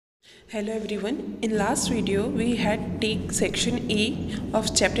Hello everyone. In last video we had take section A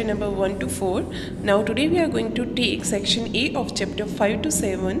of chapter number 1 to 4. Now today we are going to take section A of chapter 5 to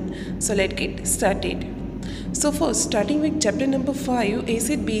 7. So let's get started. So first, starting with chapter number 5,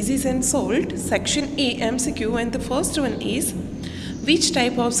 acid, bases and salt, section A MCQ, and the first one is which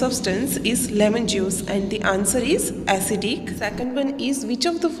type of substance is lemon juice, and the answer is acidic. Second one is which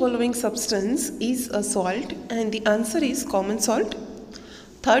of the following substance is a salt, and the answer is common salt.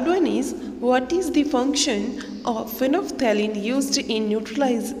 Third one is what is the function of phenolphthalein used in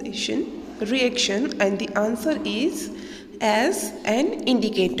neutralization reaction, and the answer is as an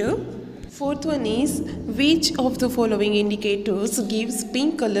indicator. Fourth one is which of the following indicators gives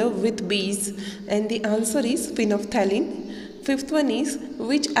pink color with base, and the answer is phenolphthalein. Fifth one is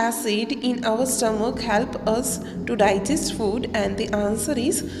which acid in our stomach help us to digest food, and the answer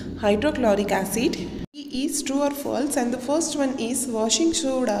is hydrochloric acid. Is true or false, and the first one is washing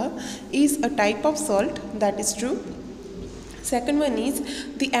soda is a type of salt, that is true. Second one is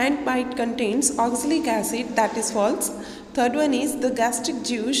the ant bite contains oxalic acid, that is false. Third one is the gastric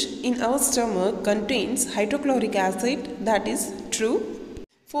juice in our stomach contains hydrochloric acid, that is true.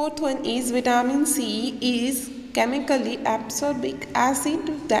 Fourth one is vitamin C is chemically absorbic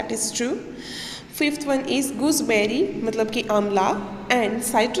acid, that is true. Fifth one is gooseberry मतलब कि Amla and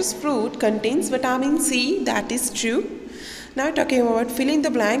citrus fruit contains vitamin C, that is true. Now talking about fill in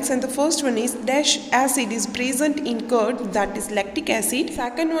the blanks, and the first one is dash acid is present in curd, that is lactic acid.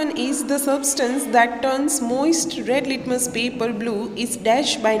 Second one is the substance that turns moist red litmus paper blue is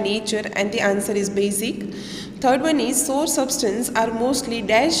dash by nature, and the answer is basic. Third one is sour substance are mostly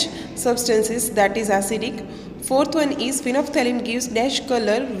dash substances, that is acidic. Fourth one is phenolphthalein gives dash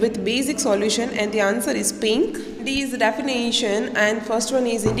color with basic solution, and the answer is pink. D is the definition, and first one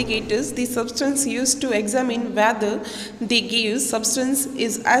is indicators. The substance used to examine whether the given substance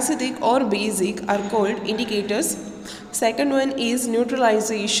is acidic or basic are called indicators. Second one is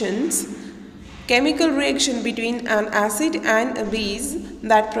neutralizations. Chemical reaction between an acid and a base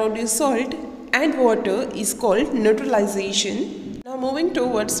that produce salt and water is called neutralization. Now moving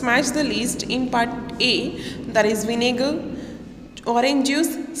towards smash the list. In part A, that is vinegar, orange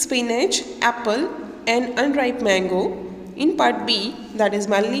juice, spinach, apple and unripe mango. In part B, that is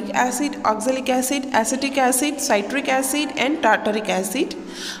malic acid, oxalic acid, acetic acid, citric acid and tartaric acid.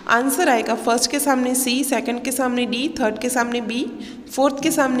 Answer आएगा first के सामने C, second के सामने D, third के सामने B, fourth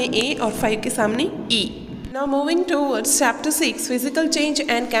के सामने A और 5 के सामने E. Now moving towards chapter 6, physical change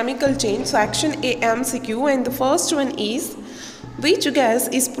and chemical change, section A MCQ, and the first one is which gas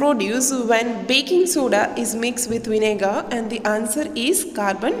is produced when baking soda is mixed with vinegar, and the answer is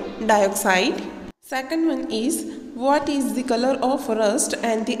carbon dioxide. Second one is what is the color of rust,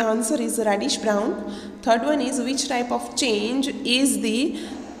 and the answer is reddish brown. Third one is which type of change is the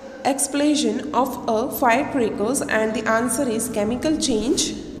explosion of a firecracker, and the answer is chemical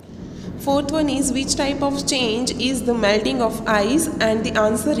change. Fourth one is which type of change is the melting of ice, and the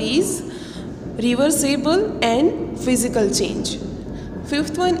answer is reversible and physical change.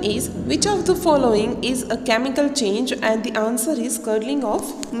 Fifth one is which of the following is a chemical change, and the answer is curdling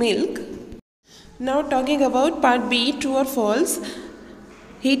of milk. Now talking about part B, true or false.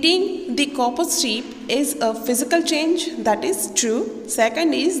 Heating the copper strip is a physical change, that is true.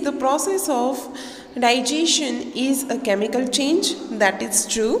 Second is the process of digestion is a chemical change, that is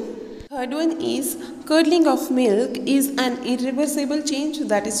true. Third one is curdling of milk is an irreversible change,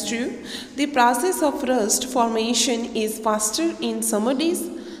 that is true. The process of rust formation is faster in summer days,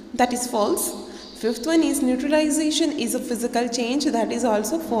 that is false. Fifth one is neutralization is a physical change, that is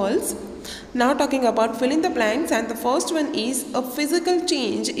also false. Now talking about fill in the blanks, and the first one is a physical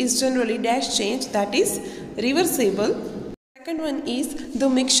change is generally dash change, that is reversible. Second one is the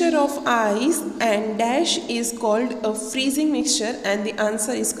mixture of ice and dash is called a freezing mixture, and the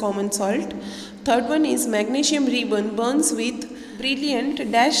answer is common salt. Third one is magnesium ribbon burns with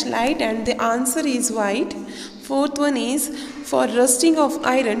brilliant dash light, and the answer is white. Fourth one is for rusting of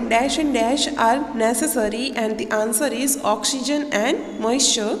iron dash and dash are necessary, and the answer is oxygen and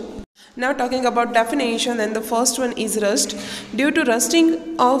moisture. Now talking about definition, and the first one is rust. Due to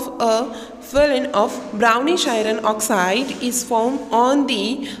rusting of a film of brownish iron oxide is formed on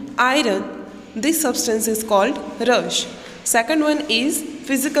the iron, this substance is called rust. Second one is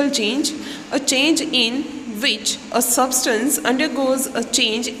physical change, a change in which a substance undergoes a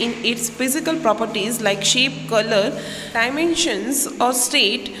change in its physical properties like shape, color, dimensions or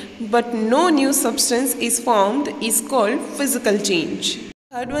state, but no new substance is formed, is called physical change.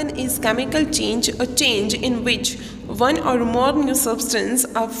 Third one is chemical change, a change in which one or more new substances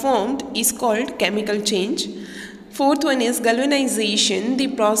are formed is called chemical change. Fourth one is galvanization, the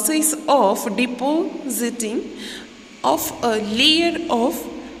process of depositing of a layer of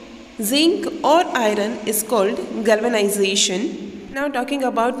zinc or iron is called galvanization. Now talking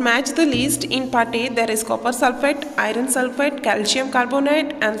about match the list. In part A there is copper sulfate, iron sulfate, calcium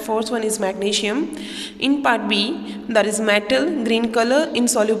carbonate, and fourth one is magnesium. In part B there is metal, green color,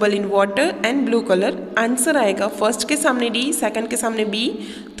 insoluble in water, and blue color. Answer आएगा first के सामने D, second के सामने B,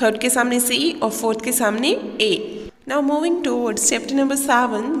 third के सामने C और fourth के सामने A. Now moving towards chapter number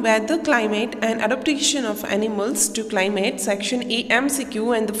 7, weather, climate and adaptation of animals to climate, section A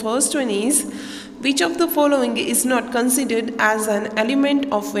MCQ, and the first one is which of the following is not considered as an element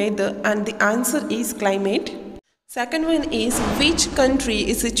of weather, and the answer is climate. Second one is which country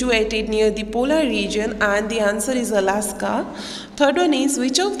is situated near the polar region, and the answer is Alaska. Third one is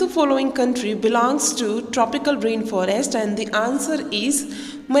which of the following country belongs to tropical rainforest, and the answer is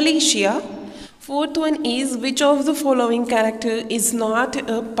Malaysia. Fourth one is which of the following character is not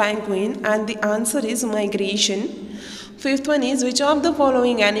a penguin, and the answer is migration. Fifth one is which of the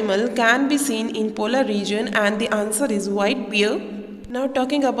following animal can be seen in polar region, and the answer is white bear. Now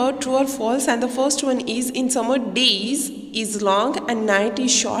talking about true or false, and the first one is in summer days is long and night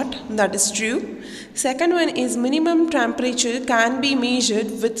is short, that is true. Second one is minimum temperature can be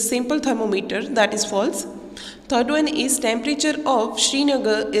measured with simple thermometer, that is false. Third one is temperature of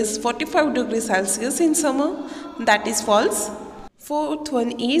Srinagar is 45 degrees Celsius in summer, that is false. Fourth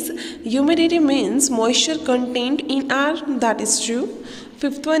one is humidity means moisture contained in air, that is true.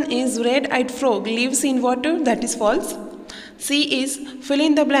 Fifth one is red-eyed frog lives in water, that is false. C is fill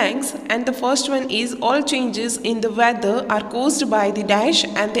in the blanks, and the first one is all changes in the weather are caused by the dash,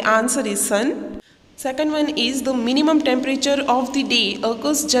 and the answer is sun. Second one is the minimum temperature of the day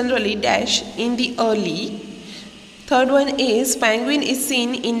occurs generally dash in the early. Third one is penguin is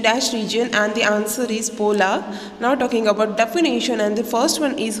seen in dash region, and the answer is polar. Now talking about definition, and the first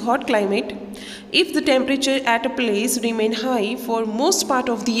one is hot climate. If the temperature at a place remain high for most part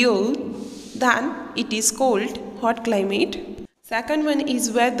of the year, then it is called hot climate. Second one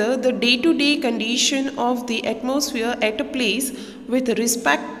is whether the day-to-day condition of the atmosphere at a place with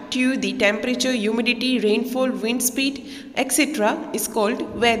respect to the temperature, humidity, rainfall, wind speed, etc. is called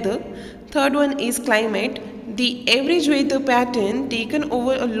weather. Third one is climate. The average weather pattern taken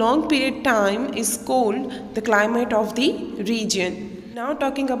over a long period time is called the climate of the region. Now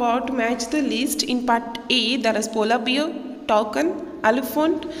talking about match the list. In part A there is polar bear, toucan,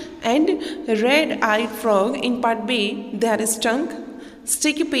 elephant, and red-eyed frog. In part B there is skunk,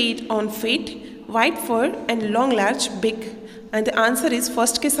 sticky pate on feet, white fur, and long large beak. And the answer is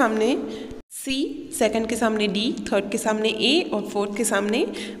first के सामने C, second के सामने D, third के सामने A, और fourth के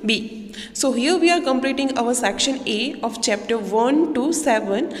सामने B. So here we are completing our section A of chapter 1 to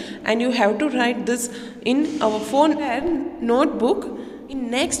 7, and you have to write this in our phone and notebook. In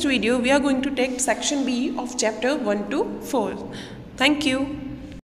next video we are going to take section B of chapter 1 to 4. Thank you.